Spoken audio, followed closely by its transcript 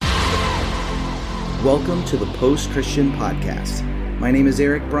Welcome to the Post-Christian Podcast. My name is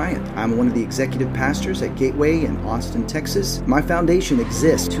Eric Bryant. I'm one of the executive pastors at Gateway in Austin, Texas. My foundation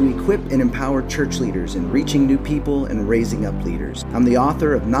exists to equip and empower church leaders in reaching new people and raising up leaders. I'm the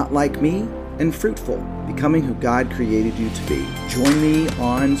author of Not Like Me and Fruitful, Becoming Who God Created You to Be. Join me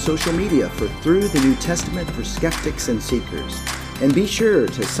on social media for Through the New Testament for Skeptics and Seekers. And be sure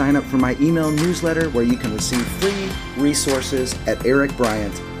to sign up for my email newsletter where you can receive free resources at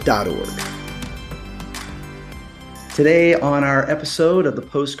ericbryant.org. Today on our episode of the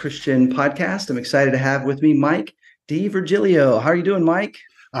Post-Christian Podcast, I'm excited to have with me Mike DiVirgilio. How are you doing, Mike?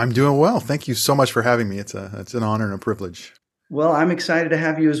 I'm doing well. Thank you so much for having me. It's an honor and a privilege. Well, I'm excited to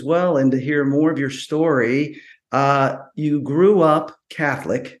have you as well and to hear more of your story. You grew up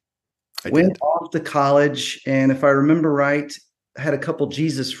Catholic, went off to college, and if I remember right, had a couple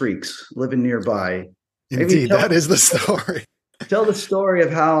Jesus freaks living nearby. Indeed, that is the story. Tell the story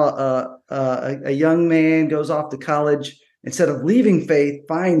of how a young man goes off to college, instead of leaving faith,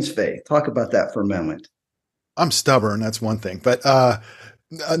 finds faith. Talk about that for a moment. I'm stubborn. That's one thing. But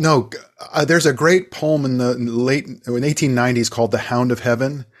there's a great poem in the 1890s called The Hound of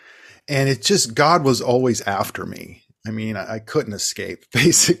Heaven. And it's just, God was always after me. I mean, I couldn't escape,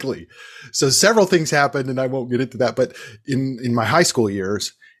 basically. So several things happened, and I won't get into that. But in my high school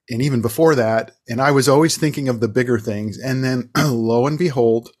years, and even before that, and I was always thinking of the bigger things. And then lo and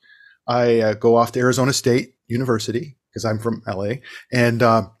behold, I go off to Arizona State University because I'm from LA. And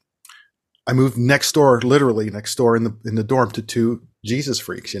I moved literally next door in the dorm to two Jesus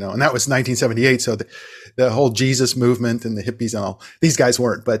freaks, and that was 1978. So the whole Jesus movement and the hippies and all, these guys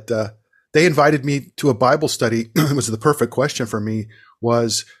weren't, but they invited me to a Bible study. It was the perfect question for me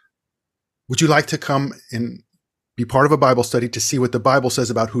was, would you like to come and be part of a Bible study to see what the Bible says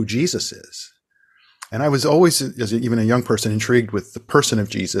about who Jesus is? And I was always, even a young person, intrigued with the person of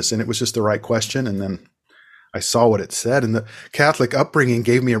Jesus, and it was just the right question. And then I saw what it said, and the Catholic upbringing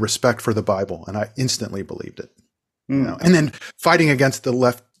gave me a respect for the Bible, and I instantly believed it. And then fighting against the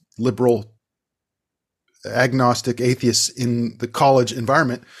left liberal agnostic atheists in the college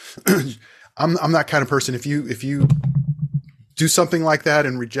environment, I'm that kind of person. If you do something like that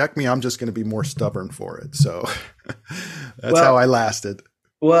and reject me, I'm just going to be more stubborn for it. So that's how I lasted.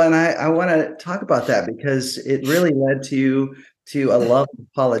 Well, and I want to talk about that because it really led to a love of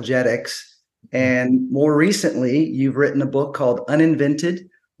apologetics. And more recently, you've written a book called Uninvented,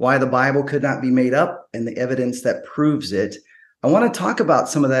 Why the Bible Could Not Be Made Up and the Evidence That Proves It. I want to talk about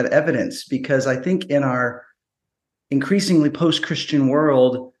some of that evidence because I think in our increasingly post-Christian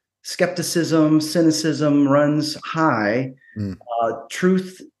world, skepticism, cynicism runs high.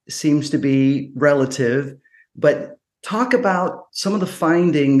 Truth seems to be relative, but talk about some of the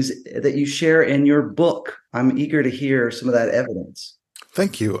findings that you share in your book. I'm eager to hear some of that evidence.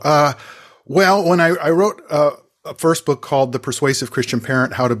 Thank you. Well, when I wrote a first book called The Persuasive Christian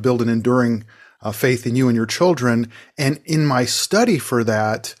Parent, How to Build an Enduring Faith in You and Your Children, and in my study for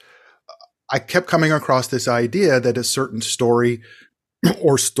that, I kept coming across this idea that a certain story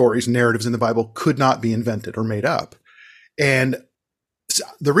or stories, narratives in the Bible could not be invented or made up. And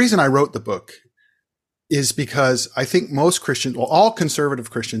the reason I wrote the book is because I think most Christians, well, all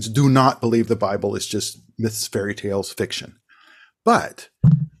conservative Christians do not believe the Bible is just myths, fairy tales, fiction. But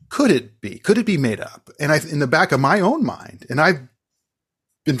could it be? Could it be made up? And in the back of my own mind, and I've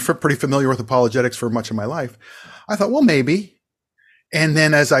been pretty familiar with apologetics for much of my life, I thought, well, maybe. And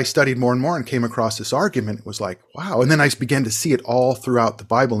then as I studied more and more and came across this argument, it was like, wow. And then I began to see it all throughout the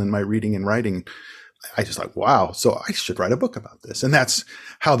Bible in my reading and writing. I just like, wow, so I should write a book about this. And that's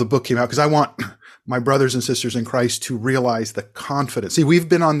how the book came out, because I want my brothers and sisters in Christ to realize the confidence. See, we've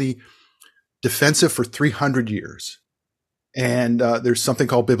been on the defensive for 300 years. And there's something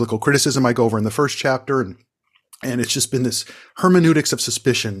called biblical criticism I go over in the first chapter. And it's just been this hermeneutics of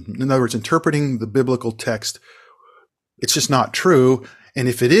suspicion. In other words, interpreting the biblical text. It's just not true. And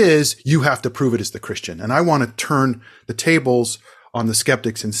if it is, you have to prove it as the Christian. And I want to turn the tables on the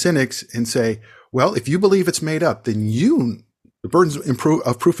skeptics and cynics and say, well, if you believe it's made up, then the burden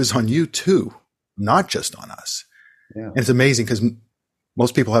of proof is on you too, not just on us. Yeah. And it's amazing because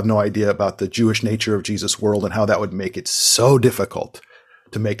most people have no idea about the Jewish nature of Jesus' world and how that would make it so difficult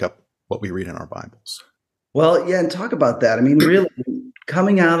to make up what we read in our Bibles. Well, yeah, and talk about that. I mean, really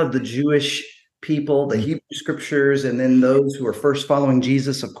coming out of the Jewish people, the Hebrew scriptures, and then those who were first following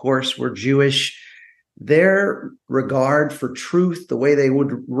Jesus, of course, were Jewish. Their regard for truth, the way they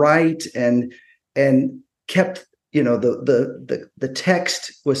would write and kept, the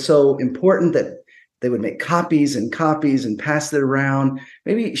text was so important that they would make copies and pass it around.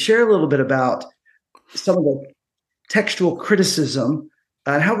 Maybe share a little bit about some of the textual criticism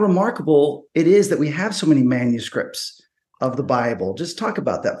and how remarkable it is that we have so many manuscripts of the Bible. Just talk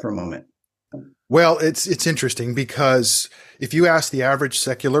about that for a moment. Well, it's interesting because if you ask the average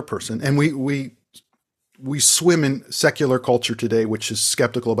secular person, and we swim in secular culture today, which is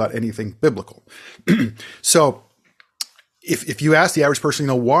skeptical about anything biblical. So if you ask the average person,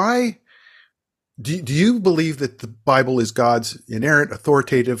 why do you believe that the Bible is God's inerrant,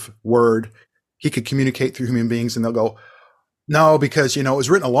 authoritative word? He could communicate through human beings, and they'll go, no, because, it was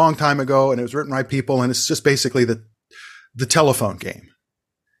written a long time ago and it was written by people, and it's just basically the telephone game.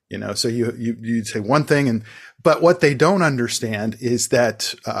 So you say one thing, but what they don't understand is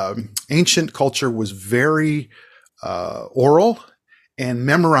that ancient culture was very oral, and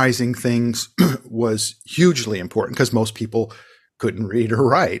memorizing things was hugely important because most people couldn't read or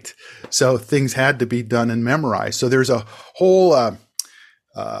write. So things had to be done and memorized. So there's a whole,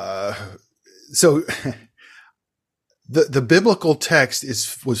 so the biblical text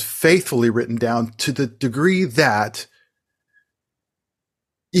was faithfully written down to the degree that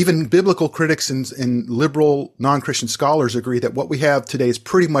even biblical critics and liberal non-Christian scholars agree that what we have today is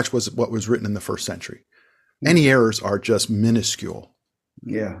pretty much what was written in the first century. Any errors are just minuscule.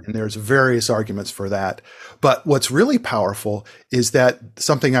 Yeah. And there's various arguments for that. But what's really powerful is that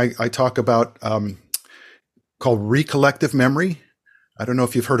something I talk about called recollective memory. I don't know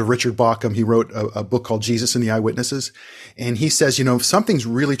if you've heard of Richard Bauckham. He wrote a book called Jesus and the Eyewitnesses. And he says, if something's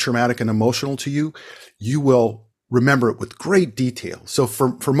really traumatic and emotional to you, you will remember it with great detail. So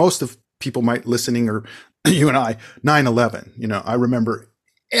for most of people listening, or you and I, 9/11, I remember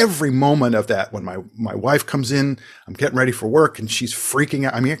every moment of that when my wife comes in, I'm getting ready for work and she's freaking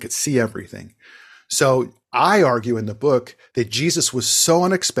out. I mean, I could see everything. So I argue in the book that Jesus was so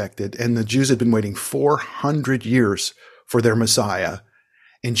unexpected, and the Jews had been waiting 400 years for their Messiah.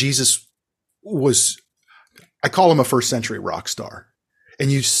 And Jesus I call him a first century rock star.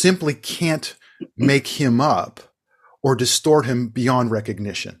 And you simply can't make him up or distort him beyond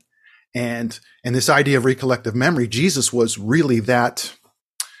recognition. And this idea of recollective memory, Jesus was really that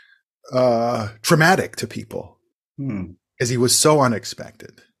traumatic to people because he was so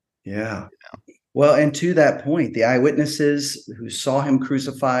unexpected. Yeah. Well, and to that point, the eyewitnesses who saw him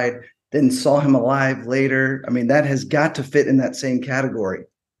crucified, then saw him alive later, I mean, that has got to fit in that same category.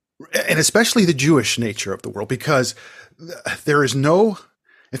 And especially the Jewish nature of the world, because there is no,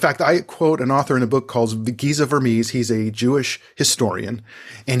 in fact, I quote an author in a book called Giza Vermes. He's a Jewish historian,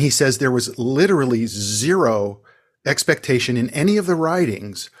 and he says there was literally zero expectation in any of the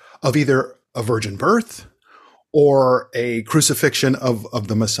writings of either a virgin birth or a crucifixion of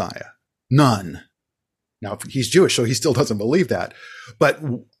the Messiah. None. Now, he's Jewish, so he still doesn't believe that. But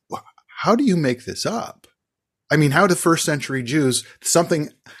how do you make this up? I mean, how do first century Jews, something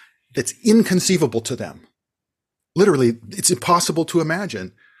that's inconceivable to them, literally, it's impossible to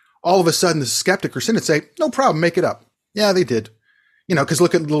imagine, all of a sudden the skeptic or cynic say, no problem, make it up. Yeah, they did. Because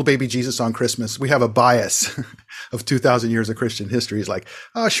look at little baby Jesus on Christmas. We have a bias of 2,000 years of Christian history. It's like,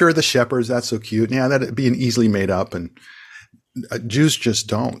 oh, sure, the shepherds, that's so cute. Yeah, that'd be an easily made up. And Jews just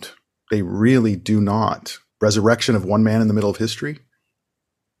don't. They really do not. Resurrection of one man in the middle of history.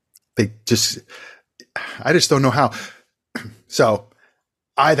 I just don't know how. So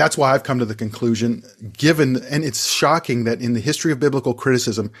that's why I've come to the conclusion, and it's shocking that in the history of biblical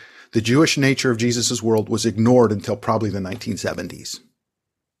criticism, the Jewish nature of Jesus's world was ignored until probably the 1970s.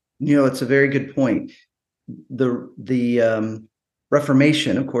 It's a very good point. The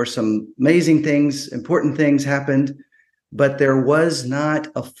Reformation, of course, some amazing things, important things happened, but there was not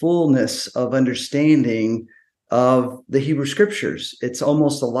a fullness of understanding of the Hebrew Scriptures. It's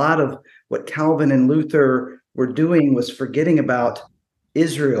almost a lot of what Calvin and Luther were doing was forgetting about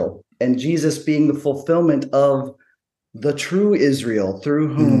Israel and Jesus being the fulfillment of the true Israel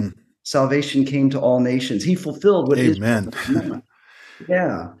through whom salvation came to all nations. He fulfilled what Amen. Israel.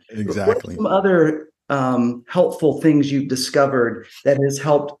 Yeah. Exactly. What are some other helpful things you've discovered that has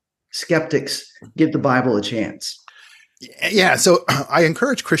helped skeptics give the Bible a chance? Yeah. So I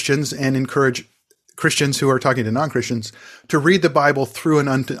encourage Christians Christians who are talking to non-Christians to read the Bible through an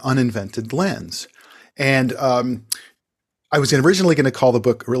uninvented lens. And I was originally going to call the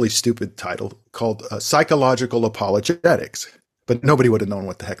book a really stupid title called Psychological Apologetics, but nobody would have known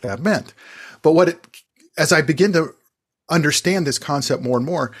what the heck that meant. But as I begin to understand this concept more and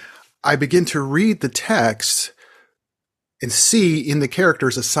more, I begin to read the text and see in the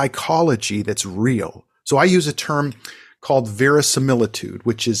characters a psychology that's real. So I use a term called verisimilitude,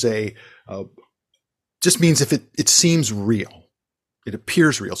 which is just means if it seems real, it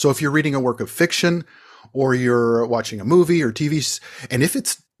appears real. So if you're reading a work of fiction or you're watching a movie or TV, and if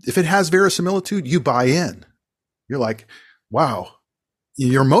it has verisimilitude, you buy in. You're like, wow,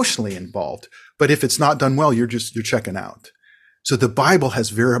 you're emotionally involved. But if it's not done well, you're checking out. So the Bible has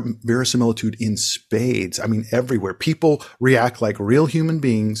verisimilitude in spades. I mean, everywhere. People react like real human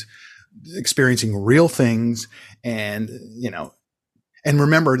beings, experiencing real things. And, and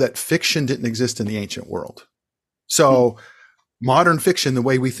remember that fiction didn't exist in the ancient world. So modern fiction, the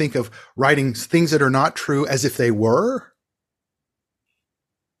way we think of writing things that are not true as if they were,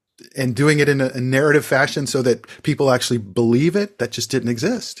 and doing it in a narrative fashion so that people actually believe it, that just didn't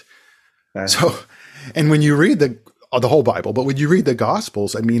exist. So, and when you read the whole Bible, but when you read the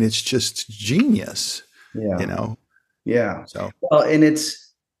Gospels, I mean, it's just genius. Yeah. So, well, and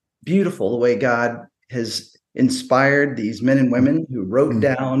it's beautiful the way God has inspired these men and women who wrote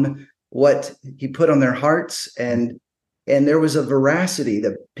down what he put on their hearts, and there was a veracity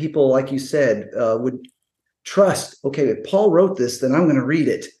that people, like you said, would trust. Okay, if Paul wrote this, then I'm going to read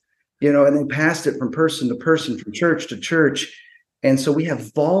it, and they passed it from person to person, from church to church. And so we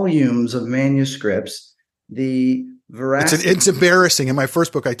have volumes of manuscripts. The veracity. It's embarrassing. In my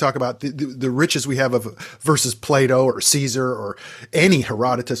first book, I talk about the riches we have of versus Plato or Caesar or any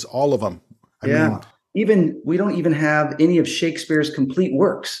Herodotus, all of them. I mean, we don't even have any of Shakespeare's complete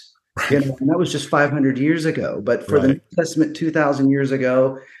works. Right. And that was just 500 years ago. But for the New Testament 2,000 years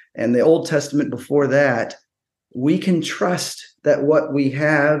ago and the Old Testament before that, we can trust that what we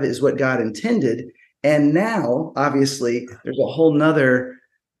have is what God intended. And now, obviously, there's a whole nother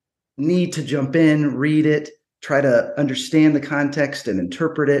need to jump in, read it, try to understand the context and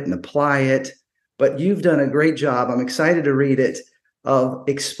interpret it and apply it. But you've done a great job. I'm excited to read it, of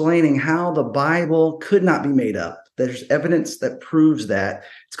explaining how the Bible could not be made up. There's evidence that proves that.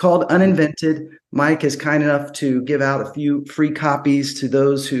 It's called Uninvented. Mike is kind enough to give out a few free copies to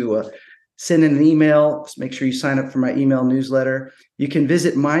those who send in an email. Just make sure you sign up for my email newsletter. You can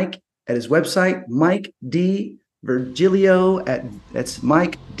visit Mike at his website, Mike D. Virgilio that's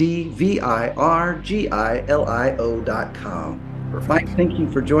Mike D. VIRGILIO.com. Mike, thank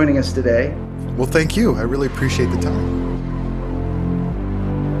you for joining us today. Well, thank you. I really appreciate the time.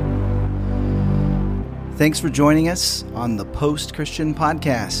 Thanks for joining us on the Post Christian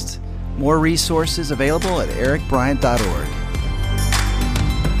Podcast. More resources available at ericbryant.org.